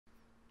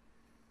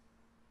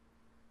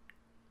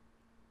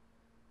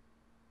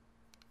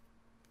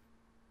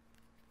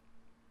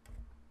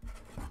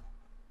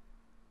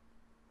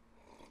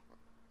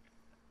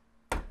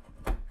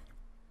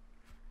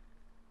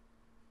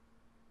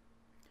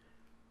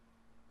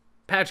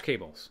Patch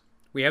cables.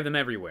 We have them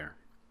everywhere.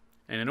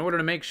 And in order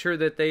to make sure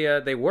that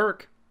they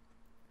work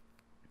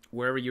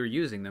wherever you're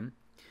using them,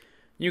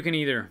 you can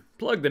either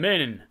plug them in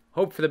and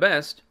hope for the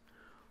best,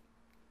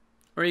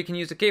 or you can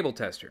use a cable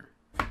tester.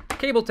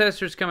 Cable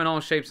testers come in all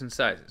shapes and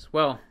sizes.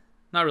 Well,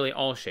 not really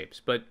all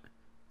shapes, but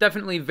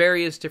definitely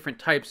various different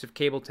types of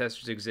cable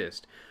testers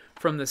exist.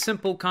 From the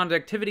simple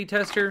conductivity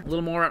tester, a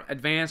little more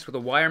advanced with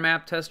a wire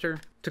map tester,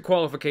 to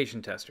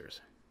qualification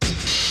testers.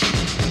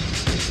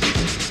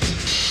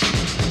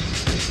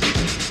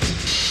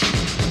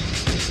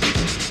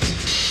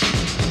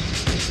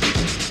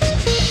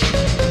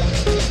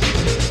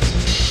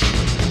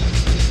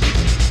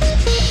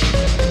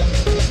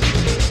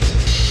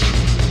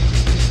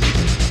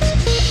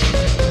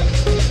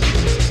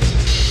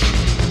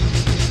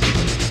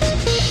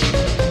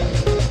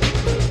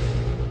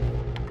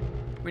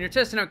 When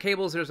you're testing out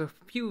cables, there's a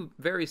few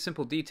very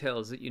simple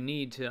details that you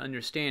need to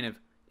understand.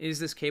 Is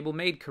this cable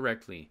made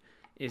correctly?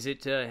 Has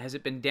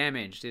it been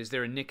damaged? Is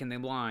there a nick in the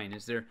line?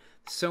 Is there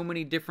so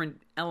many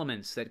different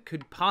elements that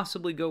could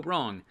possibly go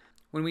wrong?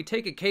 When we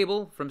take a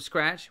cable from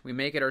scratch, we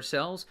make it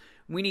ourselves,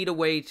 we need a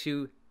way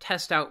to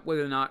test out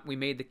whether or not we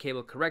made the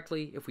cable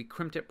correctly, if we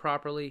crimped it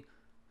properly,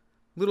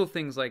 little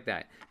things like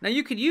that. Now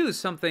you could use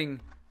something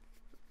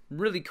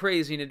really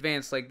crazy and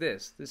advanced like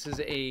this. This is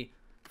a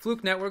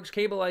Fluke Networks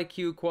Cable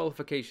IQ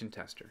qualification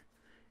tester.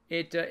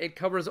 It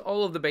covers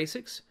all of the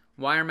basics: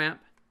 wire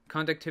map,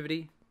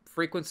 conductivity,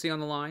 frequency on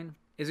the line.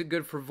 Is it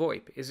good for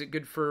VoIP? Is it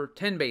good for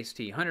 10 base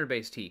T, 100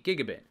 base T,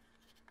 gigabit?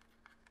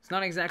 It's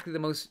not exactly the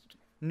most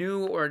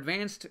new or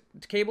advanced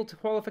cable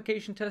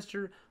qualification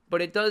tester,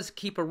 but it does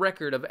keep a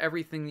record of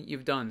everything that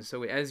you've done.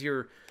 So as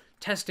you're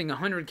testing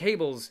 100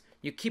 cables,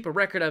 you keep a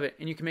record of it,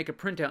 and you can make a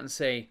printout and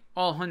say,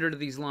 all 100 of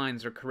these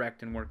lines are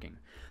correct and working.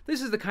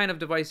 This is the kind of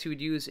device you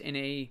would use in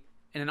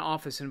an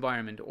office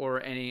environment or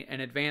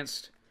an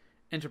advanced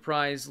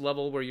enterprise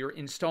level where you're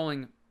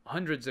installing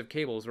hundreds of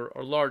cables or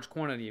large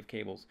quantity of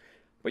cables.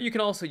 But you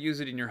can also use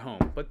it in your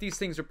home. But these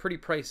things are pretty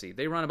pricey.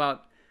 They run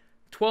about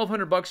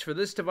 $1,200 for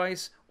this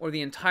device, or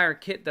the entire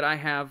kit that I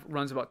have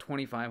runs about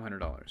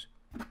 $2,500.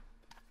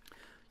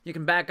 You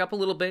can back up a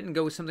little bit and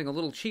go with something a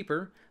little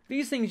cheaper.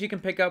 These things you can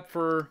pick up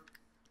for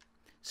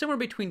somewhere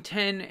between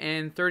 $10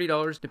 and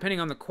 $30, depending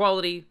on the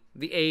quality,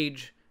 the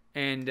age,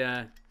 and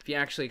if you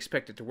actually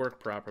expect it to work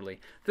properly.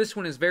 This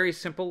one is very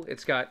simple.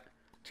 It's got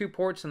 2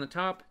 ports on the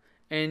top,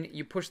 and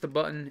you push the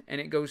button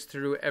and it goes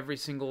through every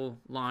single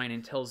line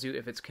and tells you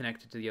if it's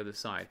connected to the other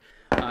side.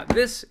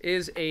 This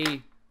is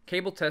a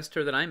cable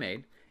tester that I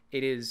made.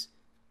 It is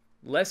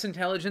less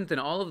intelligent than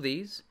all of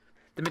these.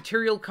 The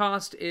material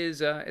cost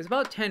is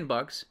about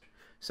 $10.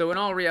 So in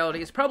all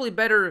reality, it's probably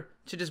better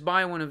to just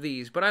buy one of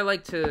these, but I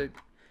like to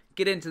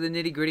get into the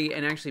nitty-gritty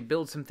and actually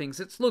build some things.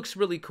 It looks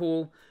really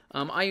cool.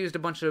 I used a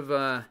bunch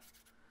of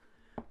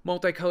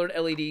multicolored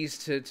LEDs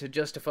to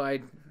justify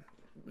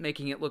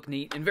making it look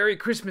neat and very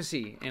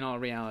Christmassy in all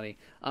reality.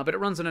 But it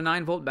runs on a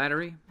 9-volt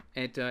battery.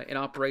 It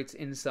operates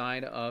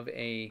inside of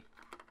a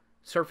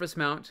surface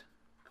mount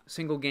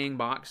single gang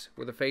box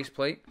with a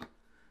faceplate.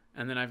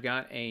 And then I've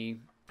got a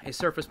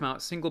surface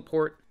mount single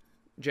port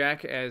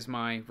jack as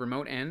my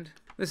remote end.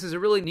 This is a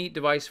really neat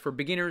device for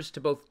beginners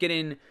to both get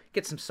in,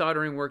 get some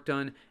soldering work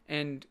done,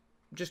 and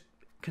just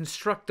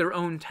construct their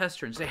own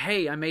tester and say,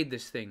 hey, I made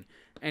this thing.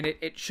 And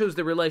it shows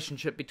the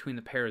relationship between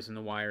the pairs and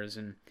the wires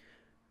and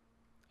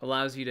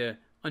allows you to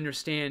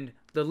understand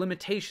the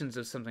limitations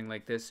of something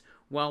like this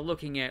while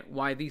looking at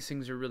why these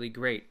things are really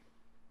great.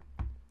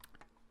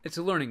 It's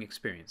a learning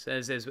experience,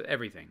 as with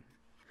everything.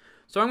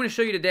 So I'm going to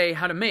show you today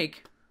how to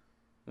make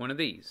one of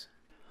these.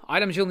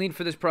 Items you'll need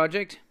for this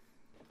project: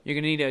 you're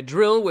going to need a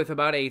drill with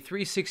about a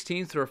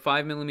 3/16 or a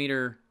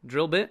 5mm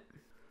drill bit.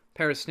 A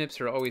pair of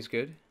snips are always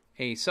good.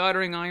 A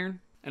soldering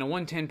iron and a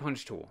 110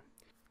 punch tool.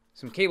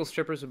 Some cable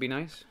strippers would be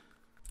nice.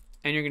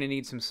 And you're going to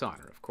need some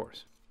solder, of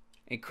course.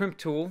 A crimp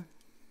tool.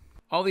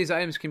 All these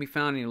items can be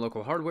found in your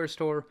local hardware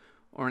store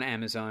or on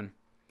Amazon.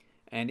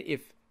 And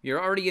if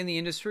you're already in the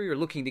industry or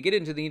looking to get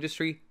into the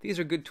industry, these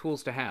are good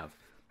tools to have.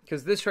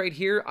 Because this right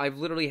here, I've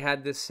literally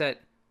had this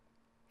set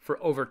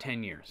for over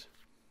 10 years.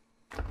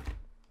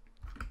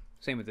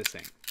 Same with this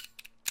thing.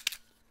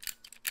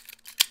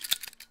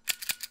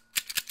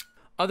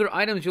 Other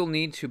items you'll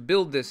need to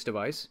build this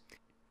device: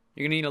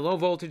 you're going to need a low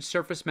voltage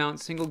surface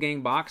mount single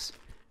gang box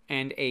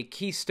and a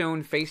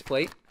Keystone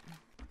faceplate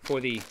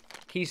for the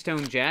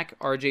Keystone jack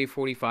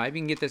RJ45. You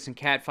can get this in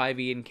Cat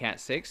 5e and Cat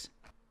 6.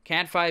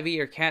 Cat 5e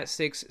or Cat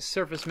 6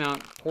 surface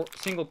mount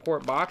single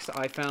port box.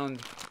 I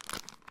found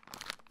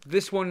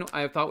this one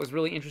I thought was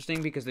really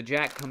interesting because the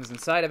jack comes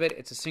inside of it.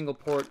 It's a single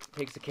port,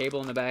 takes the cable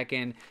on the back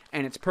end,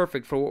 and it's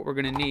perfect for what we're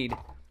going to need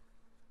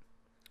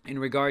in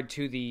regard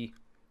to the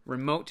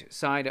remote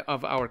side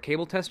of our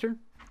cable tester.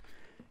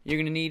 You're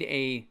going to need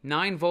a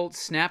 9-volt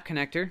snap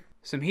connector.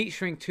 Some heat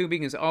shrink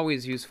tubing is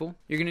always useful.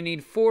 You're going to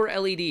need 4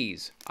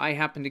 LEDs. I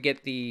happen to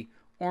get the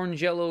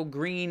orange, yellow,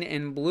 green,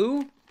 and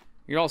blue.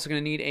 You're also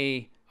going to need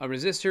a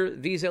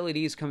resistor. These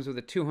LEDs comes with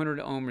a 200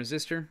 ohm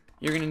resistor.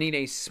 You're going to need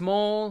a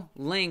small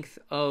length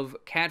of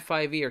Cat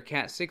 5e or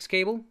Cat 6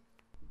 cable.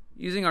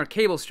 Using our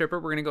cable stripper,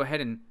 we're going to go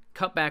ahead and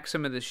cut back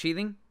some of the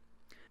sheathing.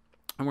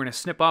 And we're going to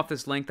snip off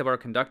this length of our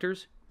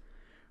conductors.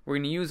 We're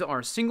going to use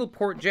our single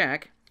port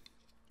jack,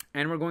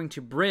 and we're going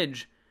to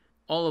bridge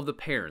all of the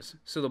pairs.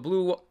 So the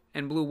blue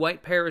and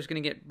blue-white pair is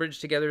going to get bridged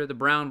together. The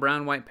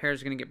brown-white pair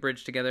is going to get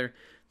bridged together.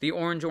 The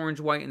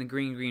orange-white and the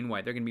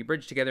green-white, they're going to be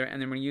bridged together.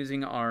 And then we're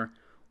using our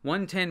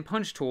 110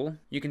 punch tool.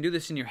 You can do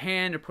this in your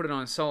hand or put it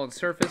on a solid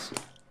surface.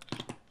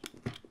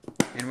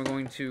 And we're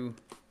going to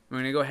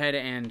go ahead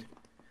and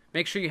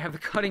make sure you have the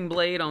cutting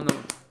blade on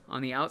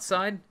the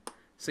outside,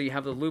 so you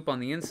have the loop on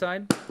the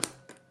inside.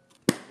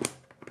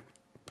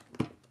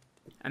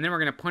 And then we're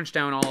going to punch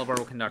down all of our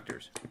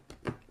conductors.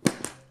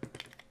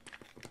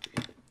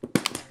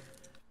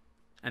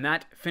 And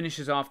that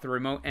finishes off the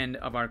remote end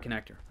of our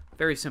connector.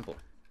 Very simple.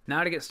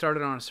 Now to get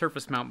started on a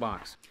surface mount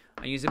box.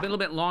 I use a little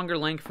bit longer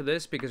length for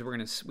this because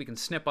we can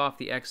snip off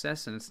the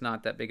excess and it's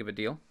not that big of a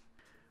deal.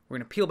 We're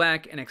going to peel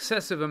back an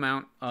excessive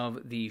amount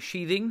of the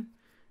sheathing,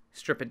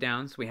 strip it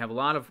down so we have a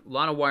lot of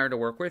wire to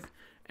work with,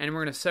 and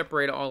we're going to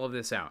separate all of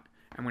this out.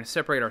 I'm going to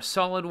separate our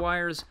solid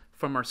wires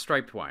from our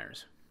striped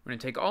wires. We're going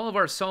to take all of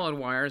our solid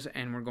wires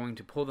and we're going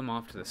to pull them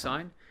off to the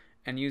side,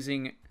 and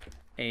using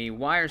a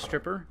wire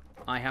stripper,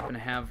 I happen to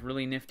have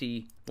really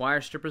nifty wire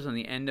strippers on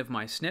the end of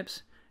my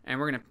snips, and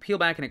we're going to peel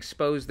back and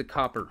expose the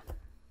copper.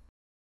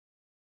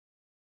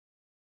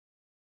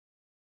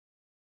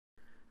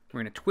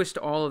 We're going to twist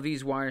all of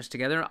these wires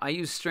together. I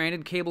use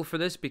stranded cable for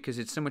this because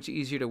it's so much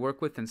easier to work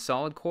with than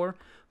solid core,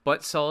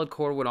 but solid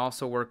core would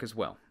also work as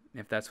well,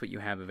 if that's what you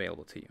have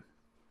available to you.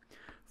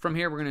 From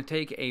here, we're going to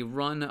take a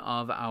run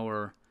of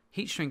our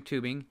heat shrink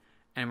tubing,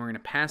 and we're going to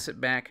pass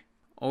it back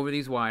over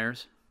these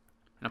wires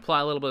and apply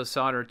a little bit of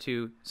solder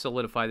to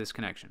solidify this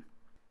connection.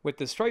 With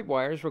the stripe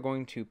wires, we're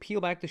going to peel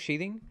back the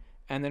sheathing,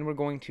 and then we're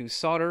going to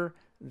solder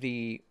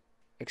the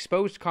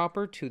exposed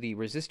copper to the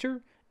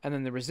resistor, and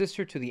then the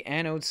resistor to the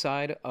anode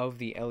side of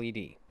the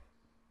LED.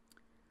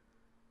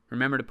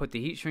 Remember to put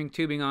the heat shrink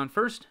tubing on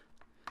first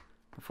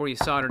before you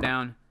solder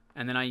down,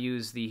 and then I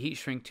use the heat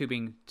shrink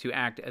tubing to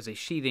act as a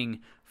sheathing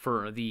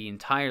for the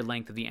entire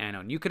length of the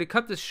anode. You could have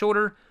cut this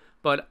shorter,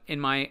 but in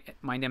my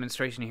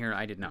demonstration here,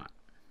 I did not.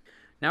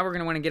 Now we're going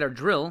to want to get our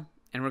drill,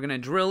 and we're going to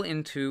drill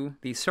into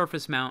the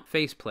surface mount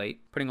faceplate,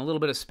 putting a little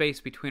bit of space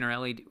between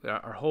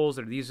our holes.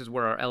 These is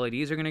where our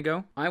LEDs are going to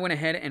go. I went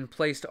ahead and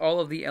placed all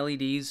of the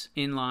LEDs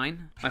in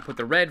line. I put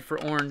the red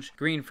for orange,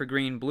 green for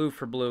green, blue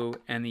for blue,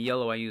 and the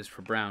yellow I used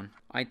for brown.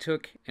 I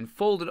took and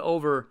folded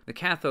over the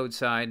cathode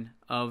side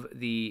of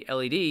the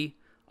LED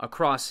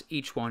across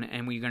each one,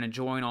 and we're going to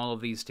join all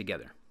of these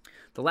together.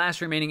 The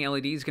last remaining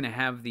LED is going to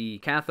have the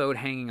cathode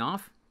hanging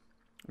off.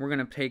 We're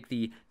going to take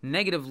the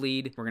negative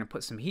lead, we're going to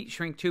put some heat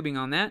shrink tubing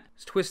on that,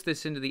 twist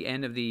this into the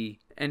end of the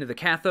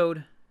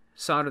cathode,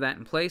 solder that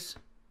in place,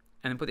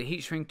 and then put the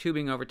heat shrink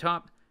tubing over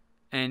top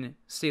and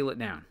seal it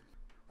down.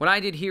 What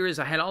I did here is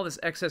I had all this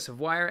excess of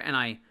wire, and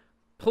I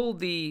pulled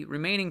the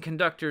remaining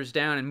conductors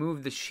down and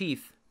moved the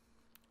sheath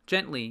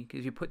gently, because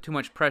if you put too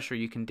much pressure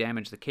you can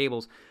damage the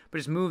cables, but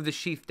just move the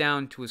sheath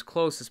down to as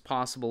close as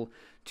possible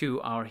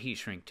to our heat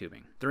shrink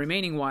tubing. The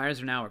remaining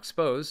wires are now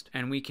exposed,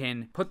 and we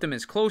can put them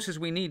as close as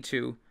we need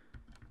to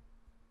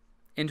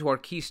into our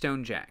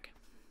keystone jack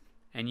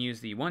and use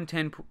the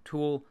 110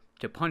 tool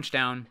to punch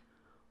down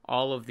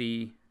all of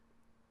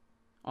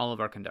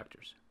our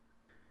conductors.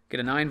 Get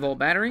a 9-volt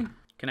battery,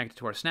 connect it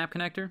to our snap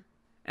connector,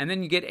 and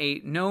then you get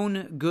a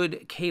known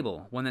good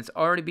cable, one that's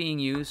already being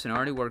used and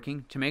already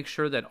working, to make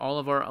sure that all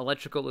of our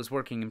electrical is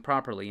working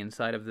properly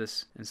inside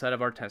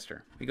of our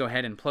tester. We go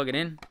ahead and plug it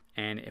in,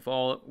 and if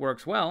all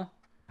works well,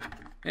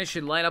 it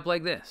should light up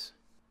like this.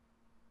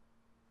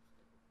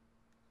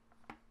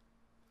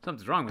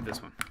 Something's wrong with this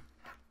one.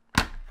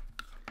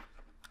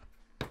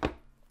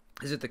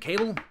 Is it the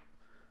cable?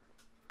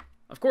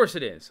 Of course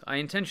it is. I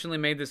intentionally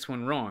made this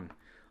one wrong.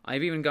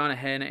 I've even gone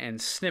ahead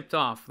and snipped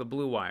off the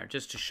blue wire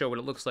just to show what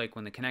it looks like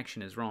when the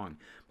connection is wrong.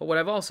 But what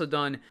I've also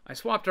done, I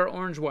swapped our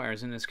orange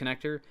wires in this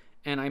connector,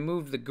 and I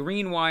moved the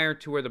green wire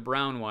to where the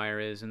brown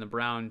wire is and the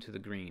brown to the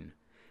green.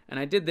 And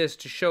I did this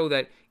to show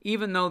that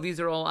even though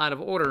these are all out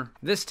of order,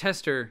 this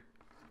tester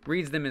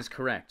reads them as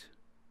correct.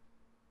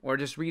 Or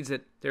just reads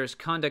that there's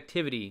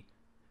conductivity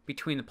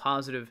between the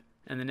positive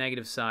and the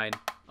negative side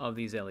of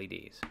these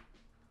LEDs.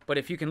 But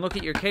if you can look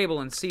at your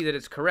cable and see that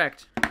it's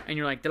correct, and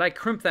you're like, did I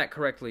crimp that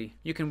correctly?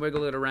 You can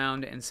wiggle it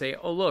around and say,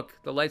 oh look,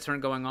 the lights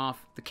aren't going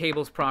off, the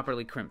cable's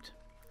properly crimped.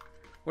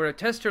 Where a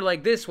tester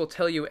like this will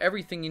tell you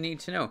everything you need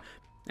to know.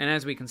 And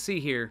as we can see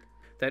here,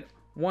 that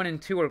 1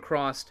 and 2 are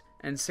crossed,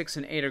 and 6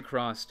 and 8 are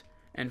crossed,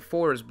 and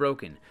 4 is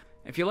broken.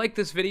 If you like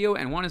this video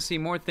and want to see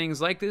more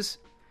things like this,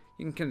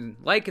 you can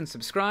like and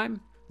subscribe,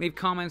 leave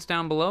comments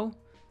down below,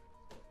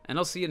 and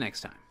I'll see you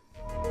next time.